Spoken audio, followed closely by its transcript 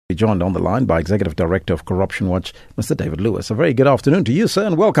Joined on the line by Executive Director of Corruption Watch, Mr. David Lewis. A very good afternoon to you, sir,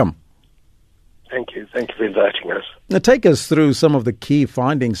 and welcome. Thank you. Thank you for inviting us. Now, take us through some of the key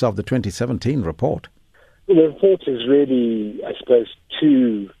findings of the 2017 report. Well, the report is really, I suppose,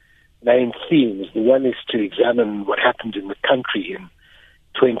 two main themes. The one is to examine what happened in the country in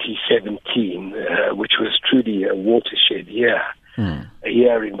 2017, which was truly a watershed year, a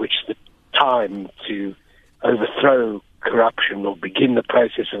year in which the time to overthrow corruption or begin the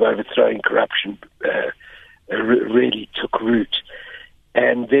process of overthrowing corruption really took root.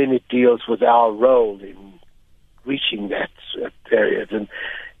 And then it deals with our role in reaching that period. And,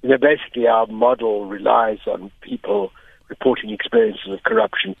 basically our model relies on people reporting experiences of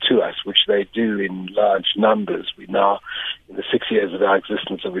corruption to us, which they do in large numbers. We now, in the 6 years of our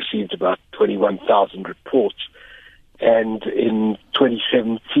existence, have received about 21,000 reports. And in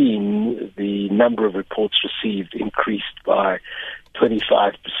 2017, the number of reports received increased by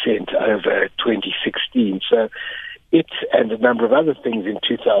 25% over 2016. So it and a number of other things in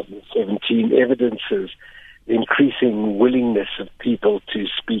 2017 evidences the increasing willingness of people to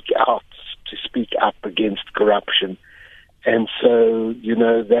speak out, to speak up against corruption. And so,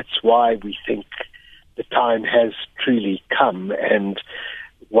 that's why we think the time has truly come, and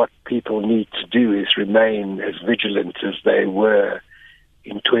what people need to do is remain as vigilant as they were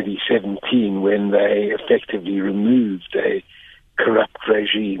in 2017 when they effectively removed a corrupt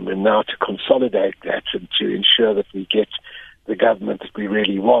regime, and now to consolidate that and to ensure that we get the government that we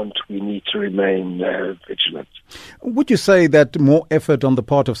really want, we need to remain vigilant. Would you say that more effort on the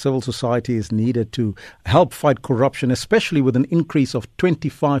part of civil society is needed to help fight corruption, especially with an increase of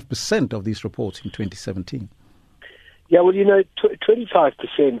 25% of these reports in 2017? Yeah, well,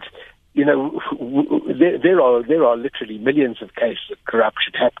 25%, there are literally millions of cases of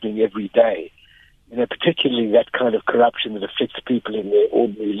corruption happening every day. Particularly that kind of corruption that affects people in their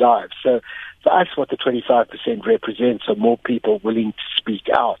ordinary lives. So for us, what the 25% represents are more people willing to speak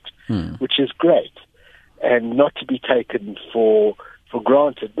out, which is great, and not to be taken for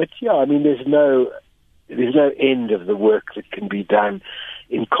granted. But there's no end of the work that can be done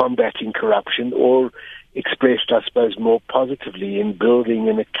in combating corruption, or expressed, I suppose, more positively in building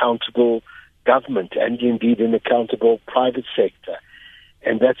an accountable government and indeed an accountable private sector.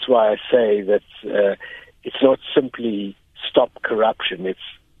 And that's why I say that it's not simply stop corruption, it's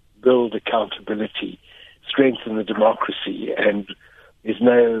build accountability, strengthen the democracy, and there's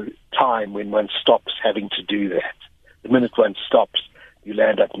no time when one stops having to do that. The minute one stops, you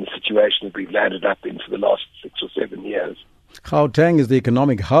land up in the situation that we've landed up in for the last 6 or 7 years. Gauteng is the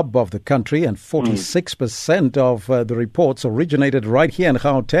economic hub of the country, and 46% of the reports originated right here in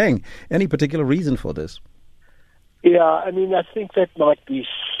Gauteng. Any particular reason for this? Yeah, I think that might be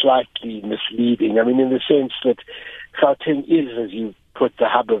slightly misleading. In the sense that Gauteng is, as you put, the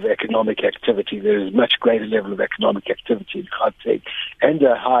hub of economic activity. There is a much greater level of economic activity in Gauteng and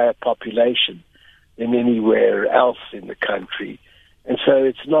a higher population than anywhere else in the country. And so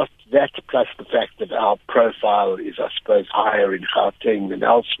it's not that, plus the fact that our profile is, I suppose, higher in Gauteng than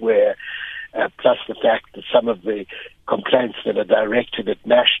elsewhere, plus the fact that some of the complaints that are directed at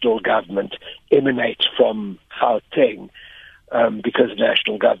national government emanate from Gauteng, because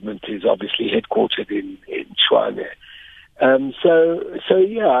national government is obviously headquartered in Tshwane.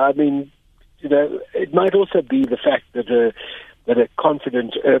 It might also be the fact that a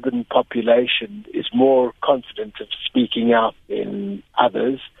confident urban population is more confident of speaking out than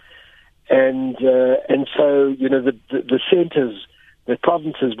others, and so the centres, the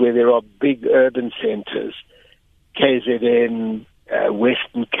provinces where there are big urban centres, KZN,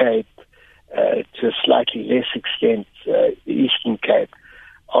 Western Cape, to a slightly less extent, Eastern Cape,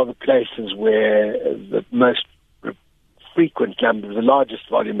 are the places where the most frequent number, the largest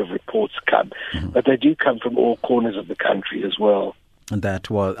volume of reports come. But they do come from all corners of the country as well. And that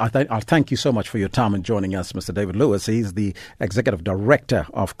was, I thank you so much for your time and joining us, Mr. David Lewis. He's the Executive Director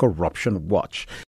of Corruption Watch.